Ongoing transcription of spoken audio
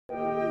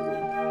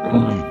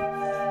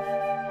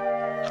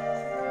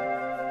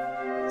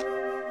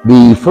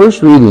The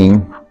first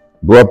reading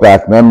brought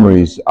back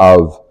memories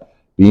of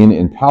being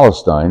in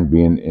Palestine,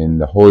 being in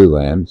the Holy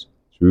Land,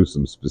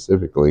 Jerusalem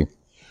specifically,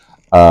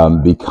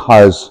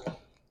 because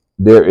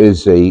there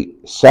is a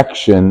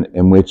section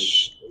in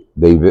which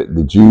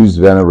the Jews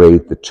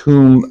venerate the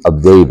tomb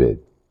of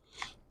David.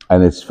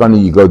 And it's funny,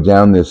 you go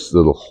down this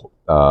little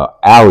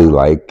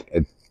alley,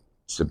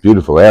 it's a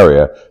beautiful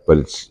area, but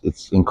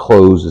it's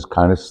enclosed, it's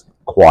kind of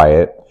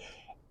quiet.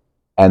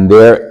 And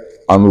there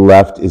on the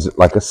left is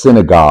like a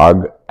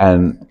synagogue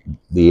and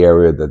the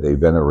area that they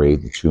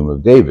venerate, the tomb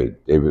of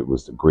David. David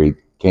was the great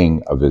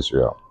king of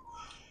Israel.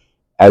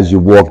 As you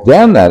walk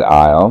down that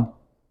aisle,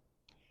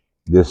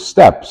 there's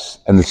steps,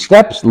 and the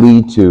steps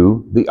lead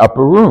to the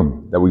upper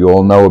room that we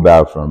all know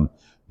about from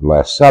the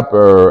Last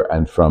Supper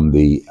and from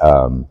the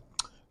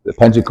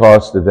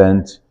Pentecost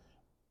event.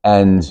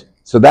 And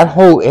so that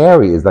whole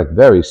area is like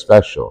very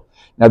special.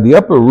 Now the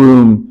upper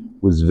room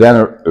was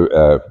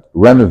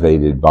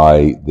renovated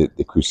by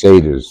the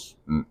Crusaders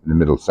in the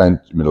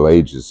Middle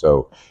Ages,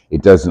 so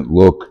it doesn't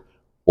look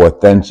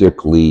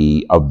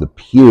authentically of the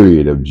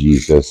period of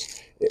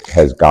Jesus. It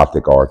has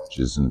Gothic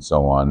arches and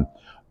so on,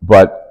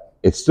 but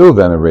it's still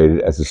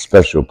venerated as a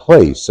special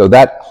place. So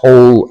that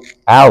whole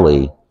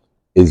alley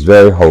is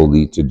very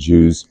holy to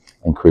Jews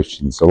and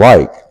Christians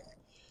alike.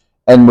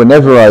 And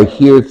whenever I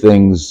hear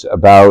things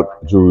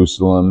about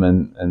Jerusalem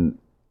and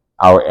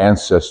our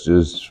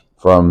ancestors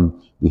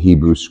from the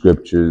Hebrew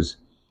scriptures,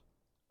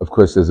 of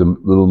course, there's a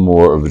little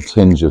more of a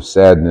tinge of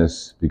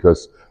sadness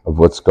because of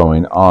what's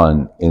going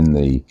on in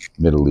the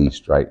Middle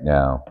East right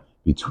now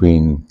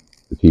between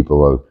the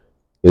people of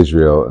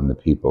Israel and the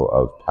people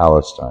of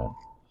Palestine.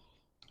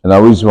 And I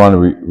always want to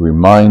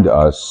remind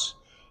us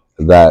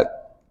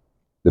that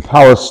the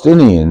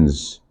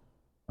Palestinians,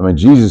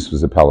 Jesus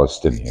was a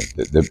Palestinian.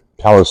 The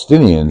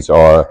Palestinians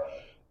are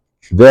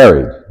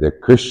varied. They're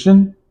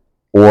Christian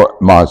or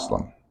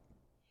Muslim.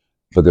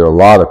 But there are a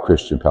lot of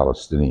Christian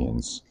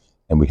Palestinians,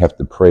 and we have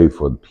to pray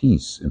for the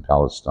peace in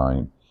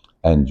Palestine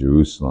and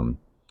Jerusalem.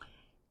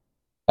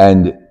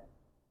 And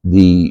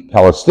the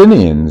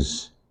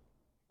Palestinians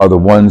are the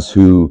ones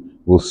who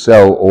will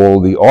sell all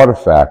the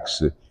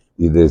artifacts.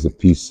 There's a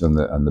piece on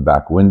the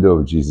back window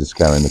of Jesus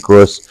carrying the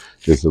cross.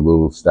 There's a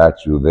little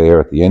statue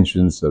there at the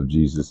entrance of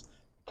Jesus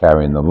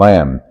carrying the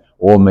lamb,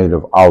 all made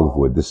of olive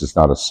wood. This is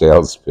not a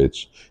sales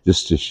pitch,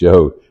 just to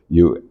show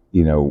you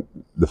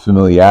the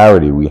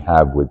familiarity we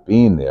have with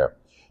being there.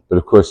 But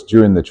of course,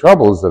 during the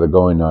troubles that are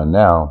going on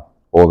now,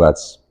 all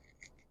that's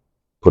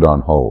put on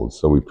hold.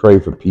 So we pray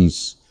for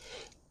peace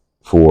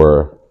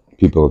for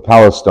people of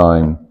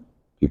Palestine,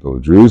 people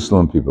of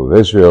Jerusalem, people of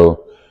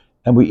Israel,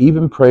 and we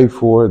even pray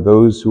for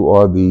those who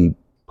are the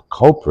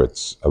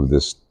culprits of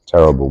this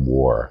terrible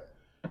war,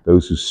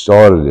 those who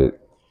started it.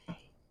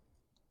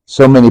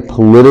 So many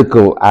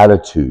political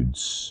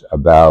attitudes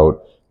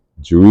about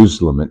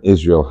Jerusalem and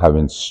Israel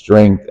having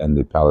strength and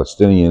the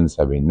Palestinians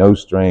having no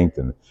strength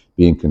and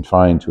being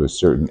confined to a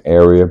certain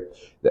area.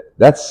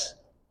 That's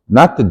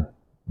not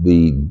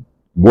the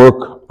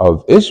work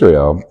of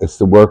Israel, it's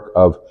the work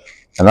of,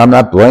 and I'm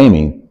not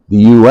blaming, the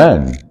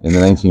UN in the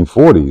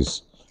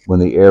 1940s when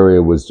the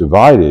area was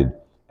divided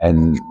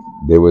and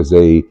there was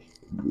a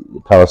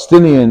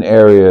Palestinian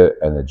area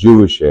and a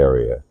Jewish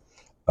area.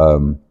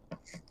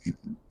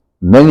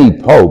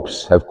 Many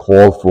popes have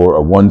called for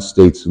a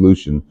one-state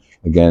solution.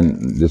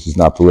 Again, this is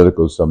not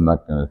political, so I'm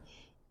not going to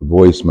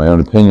voice my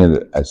own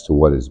opinion as to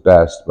what is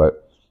best,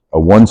 but a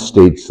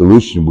one-state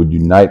solution would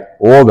unite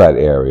all that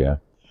area,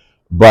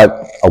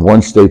 but a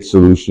one-state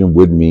solution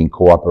would mean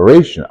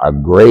cooperation, a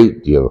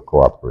great deal of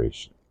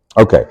cooperation.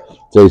 Okay,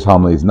 today's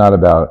homily is not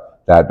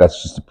about that.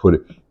 That's just to put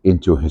it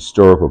into a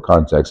historical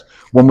context.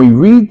 When we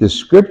read the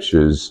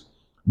scriptures,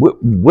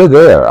 we're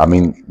there.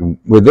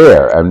 We're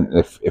there.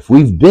 And if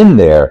we've been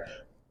there,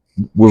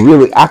 we're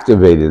really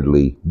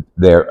activatedly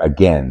there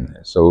again.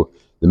 So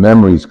the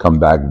memories come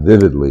back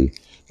vividly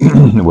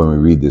when we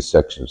read this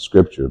section of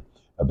scripture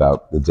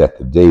about the death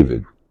of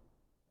David.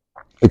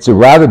 It's a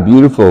rather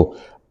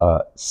beautiful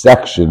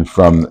section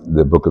from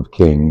the book of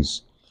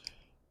Kings.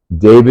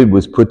 David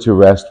was put to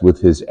rest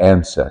with his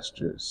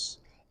ancestors,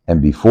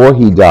 and before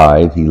he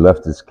died, he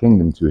left his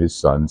kingdom to his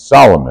son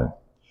Solomon.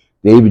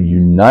 David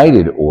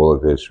united all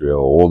of Israel,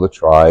 all the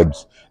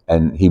tribes,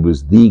 and he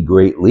was the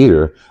great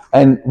leader.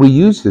 And we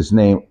use his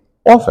name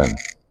often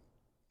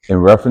in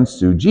reference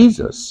to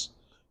Jesus,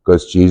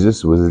 because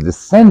Jesus was a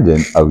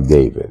descendant of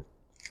David,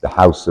 the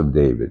house of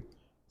David.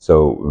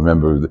 So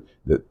remember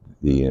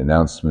the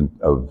announcement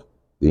of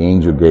the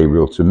angel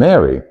Gabriel to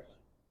Mary.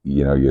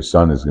 Your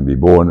son is going to be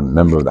born a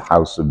member of the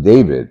house of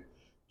David.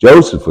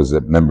 Joseph was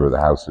a member of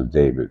the house of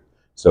David.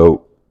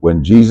 So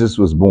when Jesus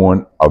was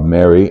born of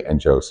Mary and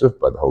Joseph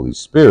by the Holy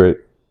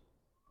Spirit,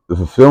 the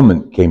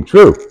fulfillment came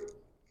true.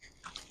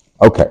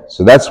 Okay,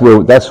 so that's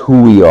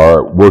who we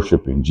are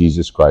worshiping,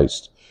 Jesus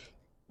Christ,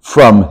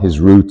 from his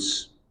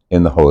roots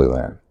in the Holy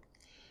Land.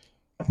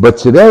 But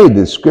today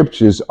the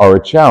scriptures are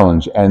a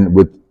challenge, and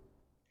with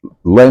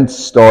Lent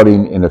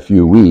starting in a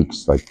few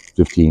weeks, like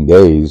 15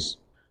 days,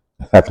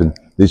 happened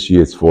this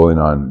year. It's falling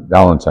on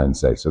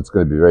Valentine's Day, so it's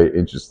going to be very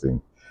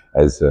interesting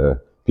as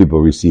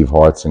people receive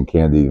hearts and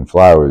candy and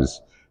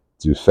flowers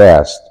to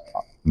fast.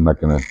 I'm not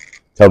going to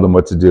tell them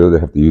what to do. They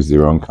have to use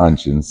their own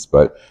conscience.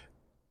 But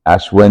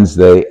Ash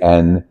Wednesday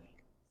and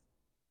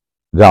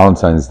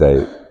Valentine's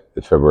Day,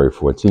 February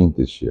 14th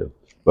this year.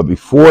 But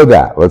before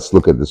that, let's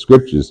look at the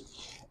scriptures.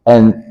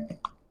 And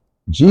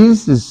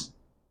Jesus is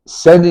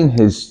sending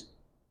his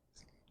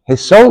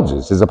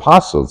soldiers, his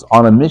apostles,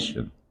 on a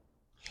mission.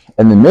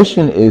 And the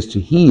mission is to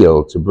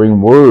heal, to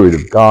bring word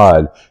of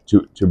God,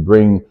 to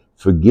bring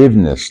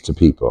forgiveness to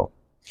people.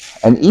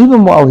 And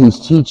even while he's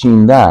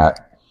teaching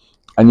that,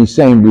 and he's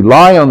saying,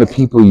 rely on the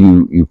people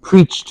you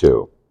preach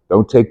to.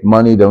 Don't take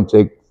money, don't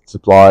take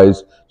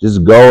supplies.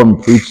 Just go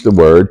and preach the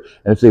word.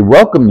 And if they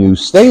welcome you,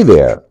 stay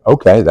there.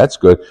 Okay, that's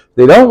good. If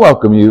they don't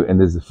welcome you, and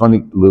there's a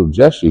funny little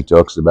gesture he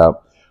talks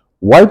about,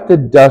 wipe the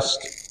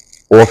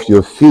dust off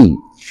your feet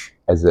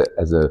as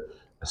a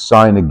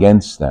sign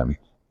against them.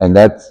 And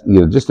that's,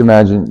 just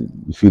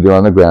imagine your feet are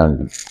on the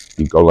ground,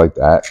 you go like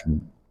that,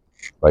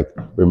 like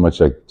very much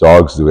like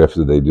dogs do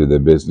after they do their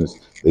business.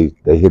 They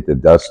hit the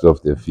dust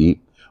off their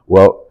feet.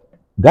 Well,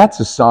 that's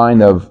a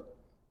sign of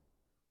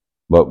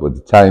what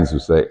the Italians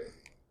would say,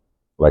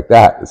 like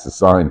that. It's a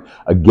sign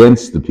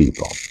against the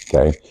people,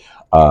 okay?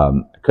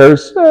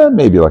 Curse,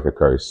 maybe like a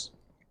curse.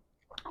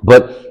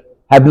 But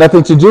have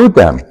nothing to do with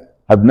them.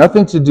 Have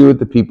nothing to do with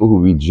the people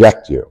who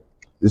reject you.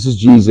 This is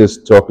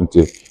Jesus talking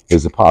to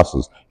his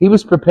apostles. He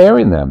was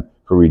preparing them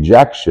for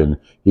rejection.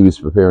 He was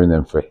preparing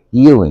them for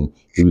healing.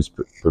 He was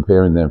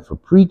preparing them for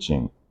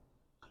preaching.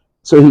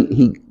 So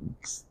he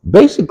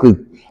basically,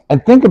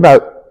 and think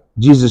about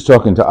Jesus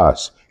talking to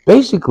us.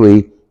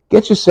 Basically,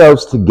 get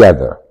yourselves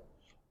together.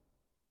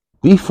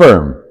 Be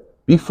firm.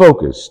 Be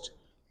focused.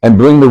 And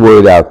bring the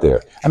word out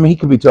there. I mean, he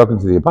could be talking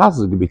to the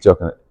apostles. He could be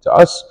talking to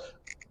us,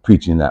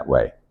 preaching that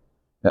way.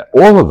 Now,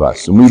 all of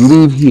us, when we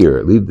leave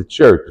here, leave the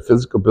church, the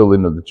physical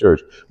building of the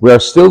church, we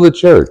are still the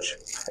church.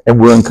 And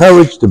we're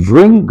encouraged to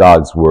bring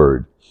God's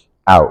word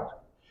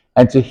out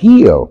and to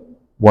heal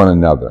one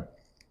another.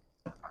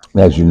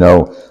 As you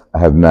know, I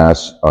have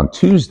Mass on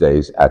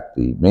Tuesdays at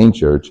the main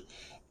church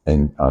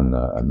on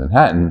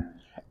Manhattan.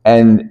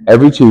 And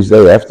every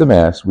Tuesday after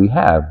Mass, we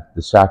have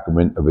the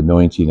sacrament of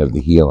anointing of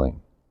the healing.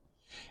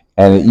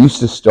 And it used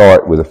to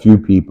start with a few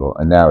people,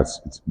 and now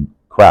it's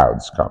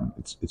crowds come.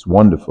 It's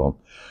wonderful.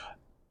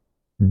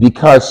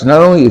 Because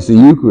not only is the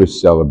Eucharist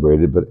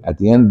celebrated, but at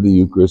the end of the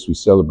Eucharist, we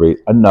celebrate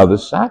another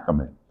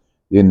sacrament,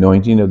 the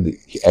anointing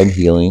and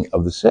healing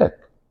of the sick.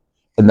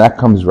 And that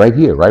comes right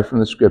here, right from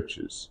the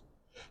scriptures.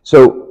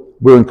 So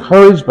we're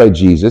encouraged by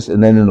Jesus,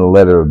 and then in the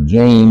letter of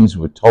James,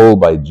 we're told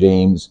by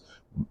James,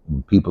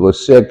 when people are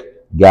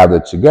sick, gather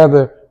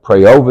together,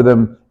 pray over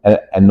them, and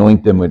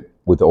anoint them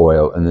with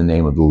oil in the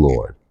name of the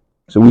Lord.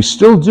 So we're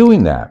still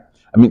doing that.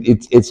 I mean,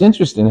 it's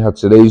interesting how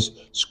today's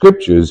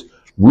scriptures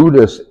root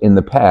us in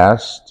the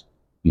past,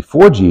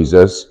 before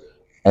Jesus,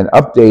 and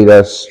update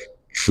us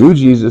through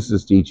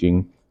Jesus'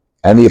 teaching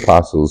and the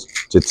apostles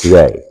to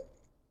today.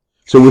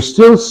 So we're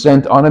still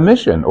sent on a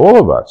mission, all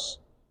of us.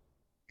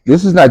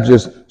 This is not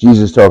just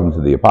Jesus talking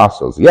to the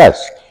apostles.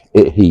 Yes,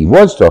 he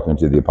was talking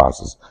to the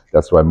apostles.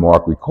 That's why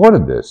Mark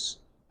recorded this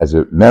as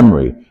a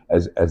memory,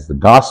 as the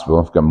gospel.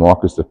 I forget,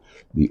 Mark is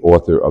the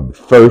author of the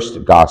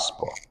first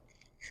gospel.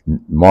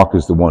 Mark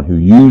is the one who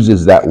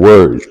uses that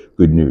word,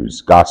 good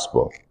news,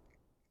 gospel,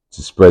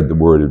 to spread the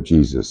word of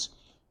Jesus.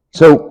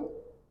 So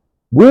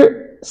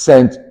we're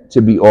sent to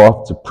be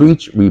off to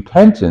preach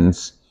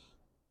repentance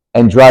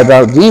and drive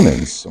out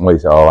demons. And we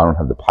say, I don't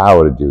have the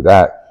power to do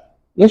that.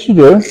 Yes, you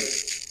do.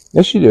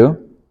 Yes, you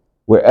do.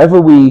 Wherever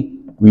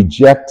we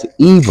reject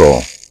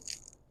evil,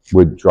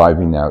 we're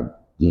driving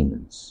out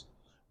demons.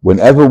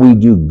 Whenever we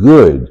do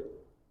good,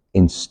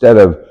 instead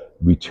of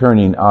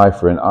returning eye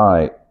for an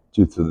eye,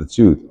 tooth for the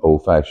tooth,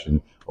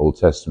 old-fashioned, Old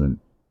Testament,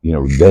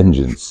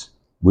 vengeance,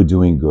 we're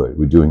doing good.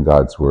 We're doing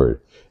God's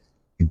word.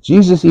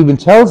 Jesus even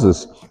tells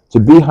us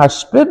to be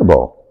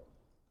hospitable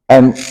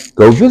and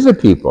go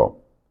visit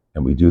people.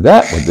 And we do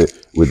that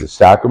with the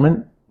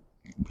sacrament.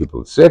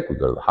 People are sick, we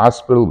go to the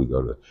hospital, we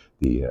go to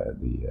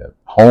the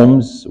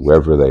homes,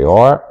 wherever they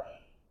are,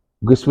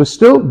 because we're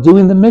still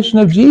doing the mission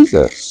of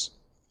Jesus.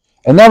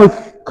 And now we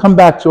come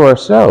back to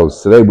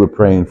ourselves. Today we're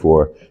praying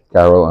for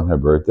Carol on her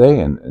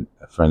birthday, and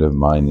a friend of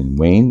mine in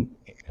Wayne,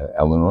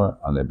 Eleanor,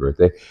 on their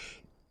birthday.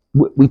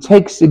 We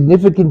take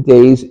significant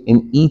days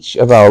in each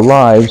of our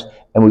lives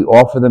and we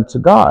offer them to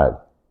God.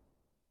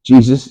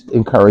 Jesus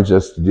encouraged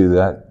us to do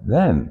that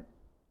then,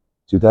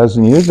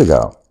 2,000 years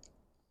ago.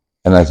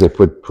 And as I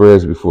put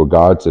prayers before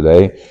God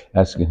today,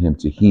 asking him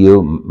to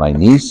heal my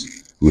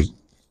niece, who's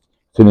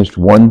finished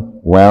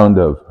one round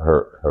of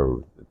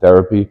her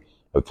therapy,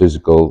 of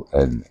physical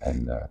and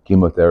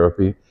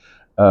chemotherapy,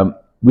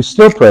 we're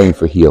still praying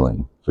for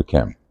healing for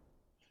Kim.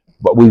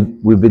 But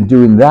we've been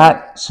doing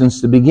that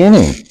since the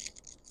beginning.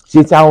 See,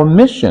 it's our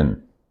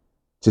mission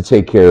to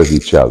take care of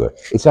each other.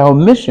 It's our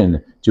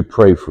mission to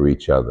pray for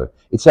each other.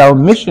 It's our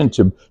mission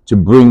to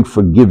bring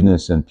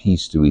forgiveness and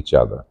peace to each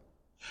other.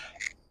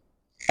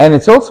 And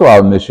it's also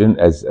our mission,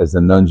 as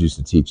the nuns used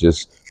to teach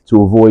us,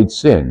 to avoid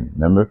sin.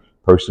 Remember,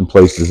 person,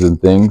 places, and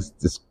things,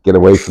 just get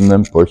away from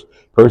them.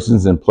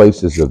 Persons and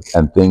places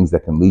and things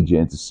that can lead you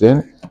into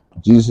sin.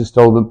 Jesus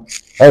told them,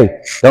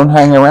 hey, don't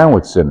hang around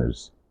with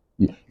sinners.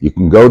 You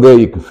can go there,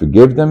 you can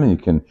forgive them,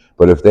 and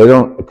but if they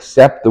don't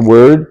accept the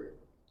word,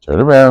 turn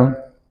around,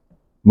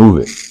 move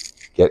it,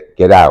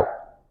 get out,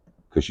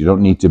 because you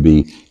don't need to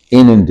be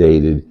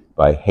inundated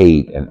by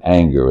hate and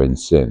anger and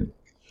sin.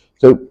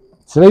 So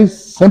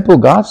today's simple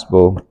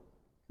gospel,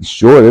 the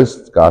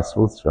shortest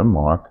gospel, it's from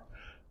Mark,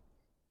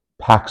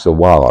 packs a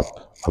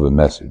wallop of a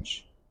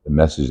message, the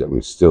message that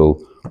we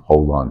still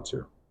hold on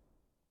to.